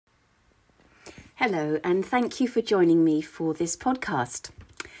Hello, and thank you for joining me for this podcast.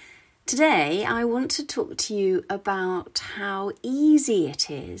 Today, I want to talk to you about how easy it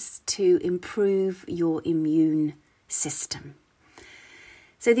is to improve your immune system.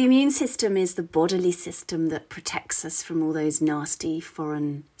 So the immune system is the bodily system that protects us from all those nasty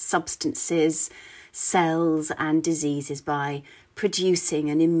foreign substances, cells and diseases by producing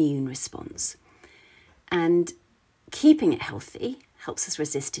an immune response. And keeping it healthy helps us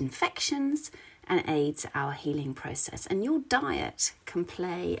resist infections and aids our healing process. And your diet can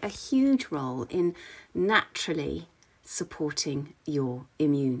play a huge role in naturally supporting your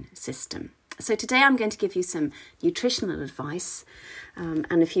immune system. So today I'm going to give you some nutritional advice and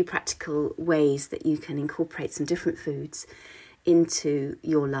a few practical ways that you can incorporate some different foods into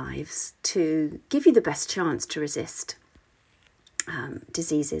your lives to give you the best chance to resist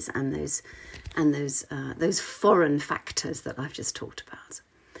diseases and those foreign factors that I've just talked about.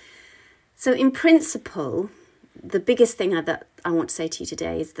 So in principle, the biggest thing that I want to say to you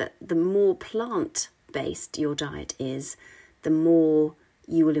today is that the more plant-based your diet is, the more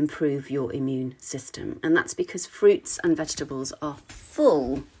you will improve your immune system. And that's because fruits and vegetables are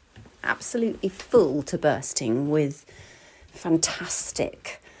full, absolutely full to bursting with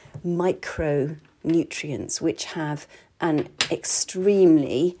fantastic micronutrients, which have an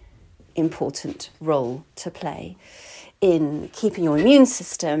extremely important role to play in keeping your immune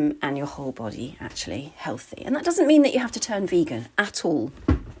system and your whole body actually healthy. And that doesn't mean that you have to turn vegan at all.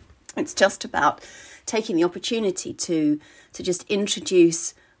 It's just about taking the opportunity to just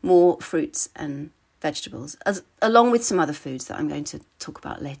introduce more fruits and vegetables, along with some other foods that I'm going to talk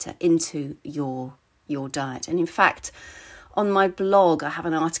about later, into your diet. And in fact, on my blog, I have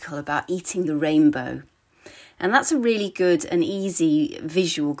an article about eating the rainbow. And that's a really good and easy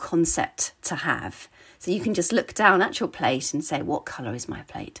visual concept to have. So you can just look down at your plate and say, what colour is my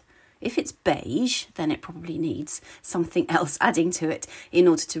plate? If it's beige, then it probably needs something else adding to it in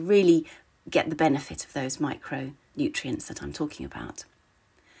order to really get the benefit of those micronutrients that I'm talking about.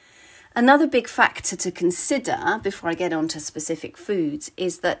 Another big factor to consider before I get on to specific foods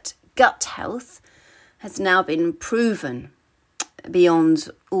is that gut health has now been proven beyond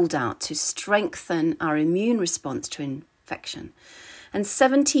all doubt to strengthen our immune response to infection. And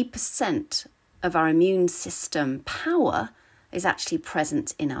 70% of our immune system power is actually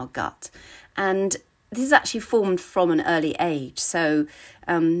present in our gut. And this is actually formed from an early age. So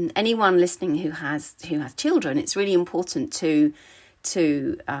anyone listening who has children, it's really important to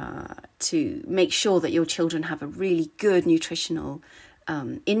make sure that your children have a really good nutritional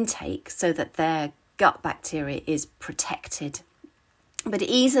intake so that their gut bacteria is protected. But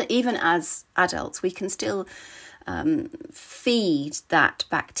even as adults, we can still feed that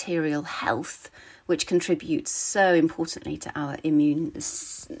bacterial health, which contributes so importantly to our immune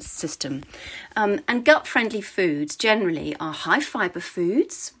system. And gut-friendly foods generally are high-fibre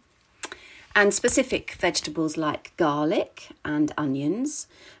foods and specific vegetables like garlic and onions,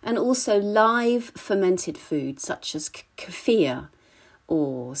 and also live fermented foods such as kefir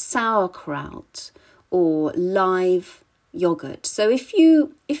or sauerkraut or live yogurt. So if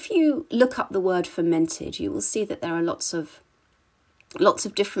you look up the word fermented, you will see that there are lots of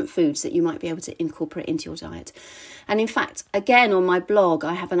different foods that you might be able to incorporate into your diet. And in fact, again, on my blog,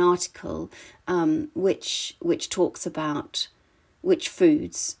 I have an article which talks about which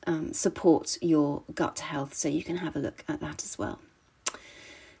foods support your gut health. So you can have a look at that as well.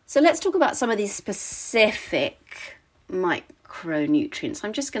 So let's talk about some of these specific micronutrients.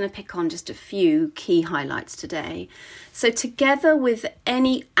 I'm just going to pick on just a few key highlights today. So together with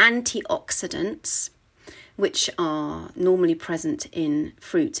any antioxidants, which are normally present in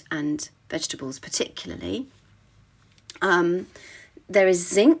fruit and vegetables particularly, there is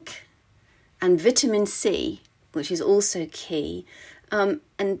zinc and vitamin C, which is also key. And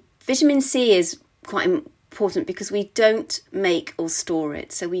vitamin C is quite important because we don't make or store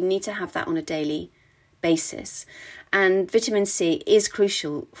it. So we need to have that on a daily basis. And vitamin C is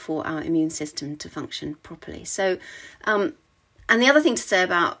crucial for our immune system to function properly. So, and the other thing to say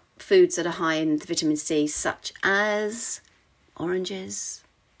about foods that are high in vitamin C, such as oranges,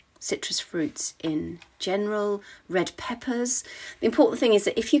 citrus fruits in general, red peppers. The important thing is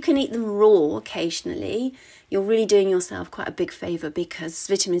that if you can eat them raw occasionally, you're really doing yourself quite a big favour because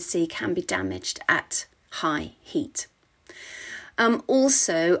vitamin C can be damaged at high heat.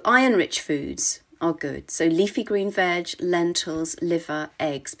 Also, iron-rich foods are good. So leafy green veg, lentils, liver,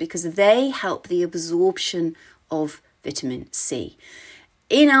 eggs, because they help the absorption of vitamin C.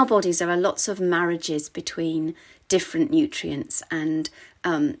 In our bodies, there are lots of marriages between different nutrients, and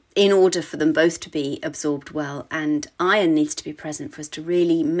in order for them both to be absorbed well, and iron needs to be present for us to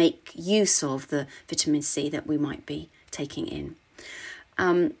really make use of the vitamin C that we might be taking in.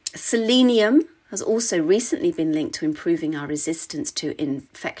 Selenium has also recently been linked to improving our resistance to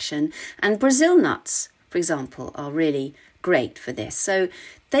infection, and Brazil nuts, for example, are really great for this. So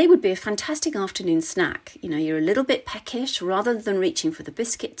they would be a fantastic afternoon snack. You know, you're a little bit peckish, rather than reaching for the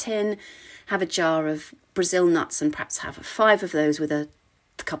biscuit tin, have a jar of Brazil nuts and perhaps have 5 of those with a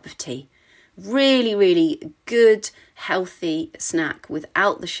cup of tea. Really, really good, healthy snack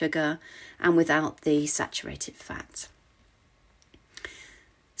without the sugar and without the saturated fat.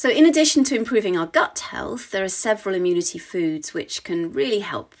 So in addition to improving our gut health, there are several immunity foods which can really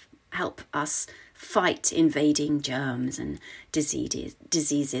help us fight invading germs and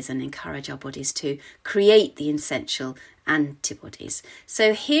diseases and encourage our bodies to create the essential antibodies.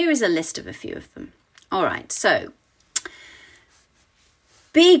 So here is a list of a few of them. All right, so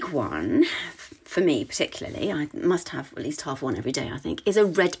big one for me particularly, I must have at least half one every day, I think, is a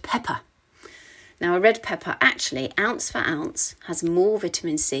red pepper. Now, a red pepper actually, ounce for ounce, has more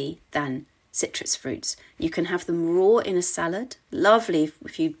vitamin C than citrus fruits. You can have them raw in a salad. Lovely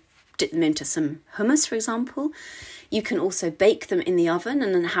if you dip them into some hummus, for example. You can also bake them in the oven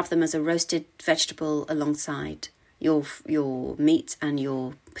and then have them as a roasted vegetable alongside your meat and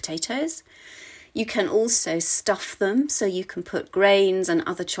your potatoes. You can also stuff them, so you can put grains and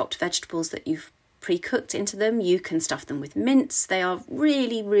other chopped vegetables that you've pre-cooked into them. You can stuff them with mince. They are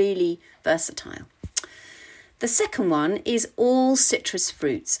really, really versatile. The second one is all citrus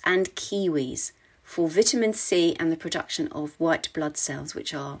fruits and kiwis for vitamin C and the production of white blood cells,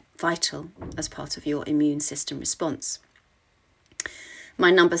 which are vital as part of your immune system response.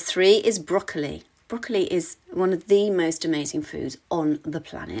 My number 3 is broccoli. Broccoli is one of the most amazing foods on the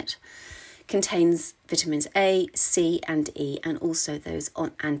planet. Contains vitamins A, C and E, and also those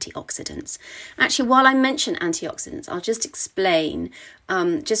antioxidants. Actually, while I mention antioxidants, I'll just explain,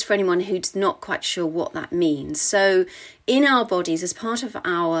 just for anyone who's not quite sure what that means. So in our bodies, as part of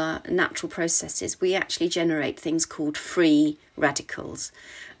our natural processes, we actually generate things called free radicals.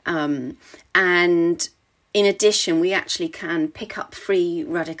 And in addition, we actually can pick up free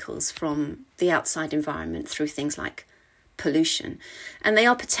radicals from the outside environment through things like pollution, and they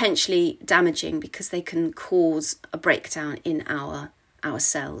are potentially damaging because they can cause a breakdown in our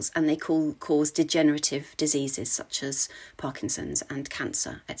cells, and they cause degenerative diseases such as Parkinson's and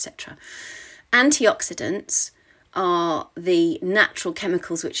cancer, etc. Antioxidants are the natural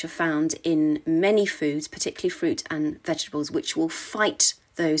chemicals which are found in many foods, particularly fruit and vegetables, which will fight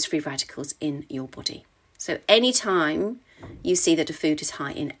those free radicals in your body. So anytime you see that a food is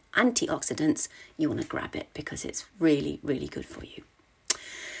high in antioxidants, you want to grab it because it's really, really good for you.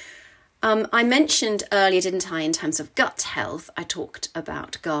 I mentioned earlier, didn't I, in terms of gut health, I talked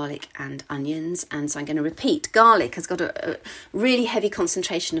about garlic and onions, and so I'm going to repeat. Garlic has got a really heavy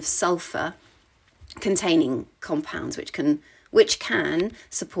concentration of sulfur containing compounds which can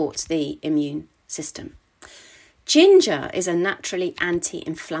support the immune system. Ginger is a naturally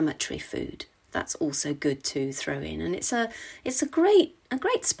anti-inflammatory food. That's also good to throw in, and it's a great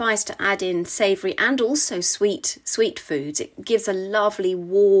spice to add in savoury and also sweet foods. It gives a lovely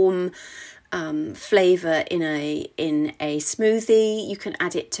warm flavour in a smoothie. You can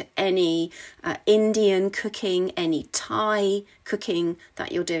add it to any Indian cooking, any Thai cooking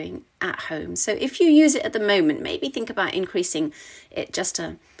that you're doing at home. So if you use it at the moment, maybe think about increasing it just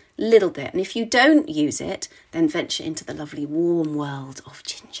a little bit. And if you don't use it, then venture into the lovely warm world of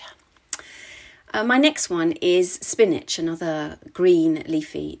ginger. My next one is spinach, another green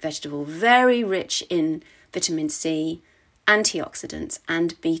leafy vegetable, very rich in vitamin C, antioxidants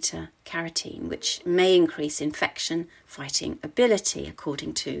and beta-carotene, which may increase infection fighting ability,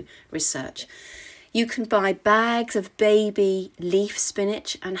 according to research. You can buy bags of baby leaf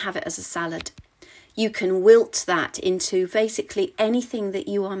spinach and have it as a salad. You can wilt that into basically anything that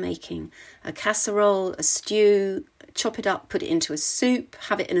you are making, a casserole, a stew, chop it up, put it into a soup,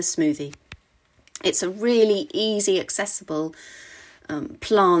 have it in a smoothie. It's a really easy, accessible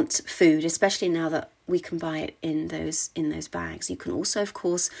plant food, especially now that we can buy it in those bags. You can also, of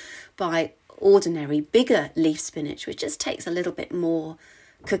course, buy ordinary bigger leaf spinach, which just takes a little bit more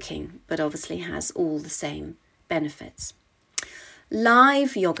cooking, but obviously has all the same benefits.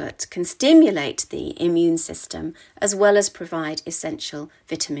 Live yogurt can stimulate the immune system as well as provide essential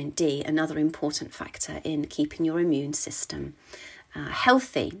vitamin D, another important factor in keeping your immune system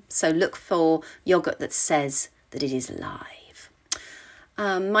healthy. So look for yogurt that says that it is live.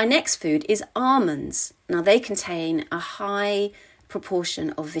 My next food is almonds. Now they contain a high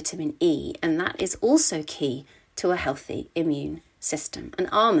proportion of vitamin E, and that is also key to a healthy immune system. And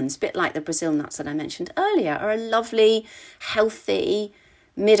almonds, a bit like the Brazil nuts that I mentioned earlier, are a lovely, healthy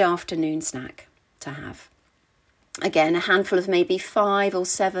mid-afternoon snack to have. Again, a handful of maybe 5 or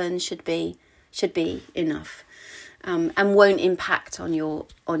 7 should be enough, and won't impact on your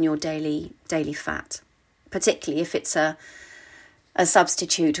daily fat, particularly if it's a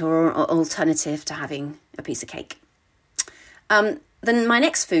substitute or alternative to having a piece of cake. Then my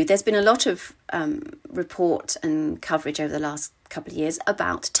next food, there's been a lot of report and coverage over the last couple of years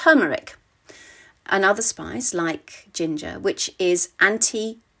about turmeric, another spice like ginger, which is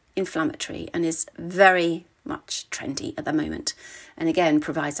anti-inflammatory and is very much trendy at the moment. And again,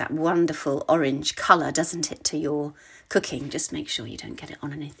 provides that wonderful orange colour, doesn't it, to your cooking. Just make sure you don't get it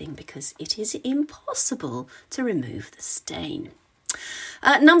on anything because it is impossible to remove the stain.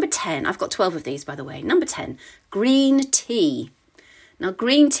 Number 10, I've got 12 of these, by the way. Number 10, green tea. Now,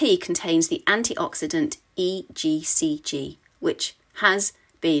 green tea contains the antioxidant EGCG, which has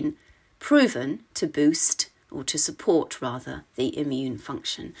been proven to boost, or to support rather, the immune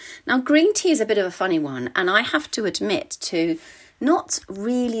function. Now, green tea is a bit of a funny one, and I have to admit to not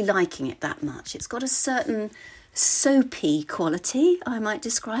really liking it that much. It's got a certain soapy quality, I might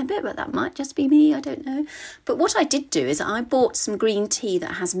describe it, but that might just be me, I don't know. But what I did do is I bought some green tea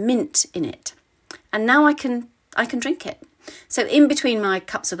that has mint in it, and now I can drink it. So in between my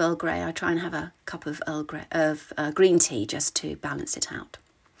cups of Earl Grey, I try and have a cup of green tea just to balance it out.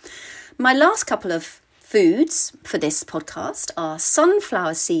 My last couple of foods for this podcast are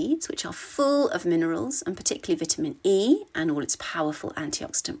sunflower seeds, which are full of minerals and particularly vitamin E and all its powerful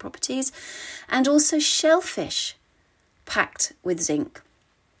antioxidant properties, and also shellfish packed with zinc,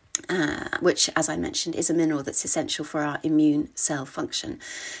 which, as I mentioned, is a mineral that's essential for our immune cell function.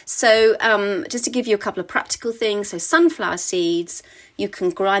 So just to give you a couple of practical things, so sunflower seeds, you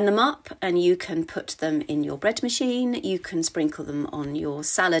can grind them up and you can put them in your bread machine. You can sprinkle them on your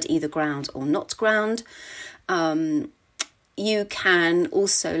salad, either ground or not ground. You can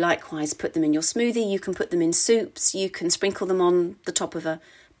also likewise put them in your smoothie. You can put them in soups. You can sprinkle them on the top of a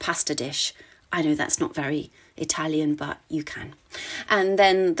pasta dish. I know that's not very Italian, but you can. And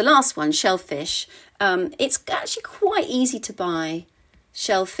then the last one, shellfish. It's actually quite easy to buy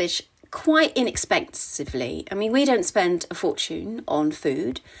shellfish quite inexpensively. I mean, we don't spend a fortune on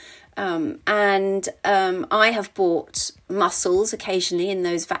food. And I have bought mussels occasionally in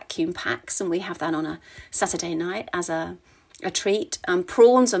those vacuum packs, and we have that on a Saturday night as a treat.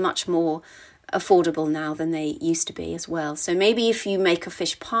 Prawns are much more affordable now than they used to be as well. So maybe if you make a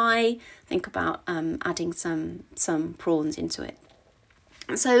fish pie, think about adding some prawns into it.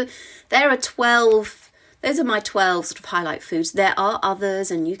 So there are 12. Those are my 12 sort of highlight foods. There are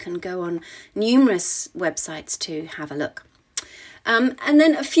others, and you can go on numerous websites to have a look. And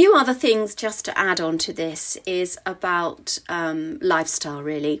then a few other things just to add on to this is about lifestyle,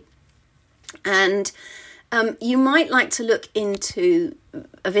 really. And you might like to look into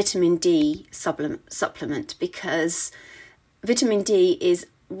a vitamin D supplement, because vitamin D is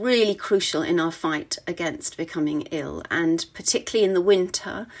really crucial in our fight against becoming ill. And particularly in the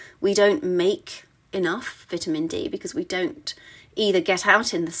winter, we don't make enough vitamin D because we don't either get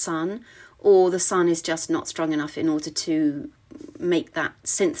out in the sun, or the sun is just not strong enough in order to make that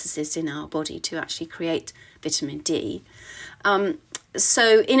synthesis in our body to actually create vitamin D.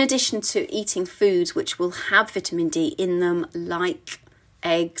 So in addition to eating foods which will have vitamin D in them, like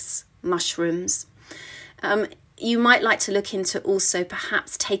eggs, mushrooms, you might like to look into also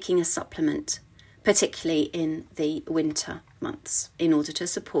perhaps taking a supplement, particularly in the winter months, in order to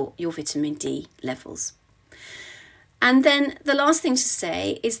support your vitamin D levels. And then the last thing to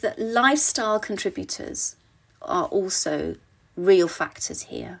say is that lifestyle contributors are also real factors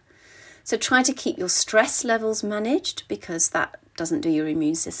here. So try to keep your stress levels managed, because that doesn't do your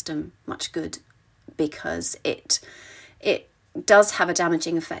immune system much good, because it does have a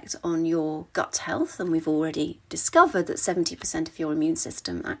damaging effect on your gut health. And we've already discovered that 70% of your immune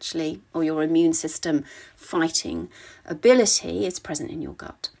system actually, or your immune system fighting ability, is present in your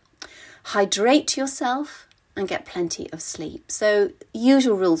gut. Hydrate yourself and get plenty of sleep. So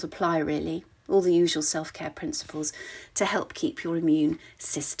usual rules apply, really. All the usual self-care principles to help keep your immune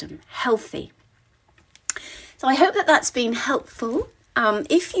system healthy. So I hope that that's been helpful.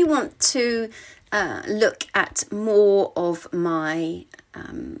 If you want to look at more of my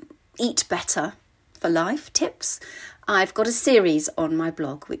Eat Better for Life tips, I've got a series on my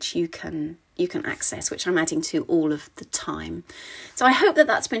blog which you can access, which I'm adding to all of the time. So I hope that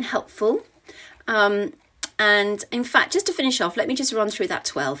that's been helpful. And in fact, just to finish off, let me just run through that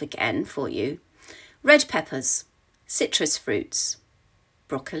 12 again for you. Red peppers, citrus fruits,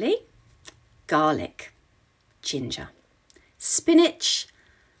 broccoli, garlic, ginger, spinach,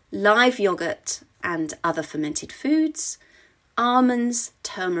 live yogurt and other fermented foods, almonds,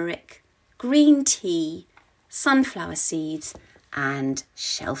 turmeric, green tea, sunflower seeds and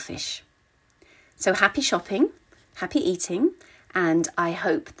shellfish. So happy shopping, happy eating, and I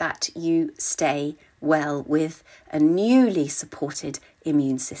hope that you stay well with a newly supported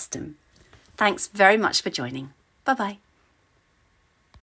immune system. Thanks very much for joining. Bye-bye.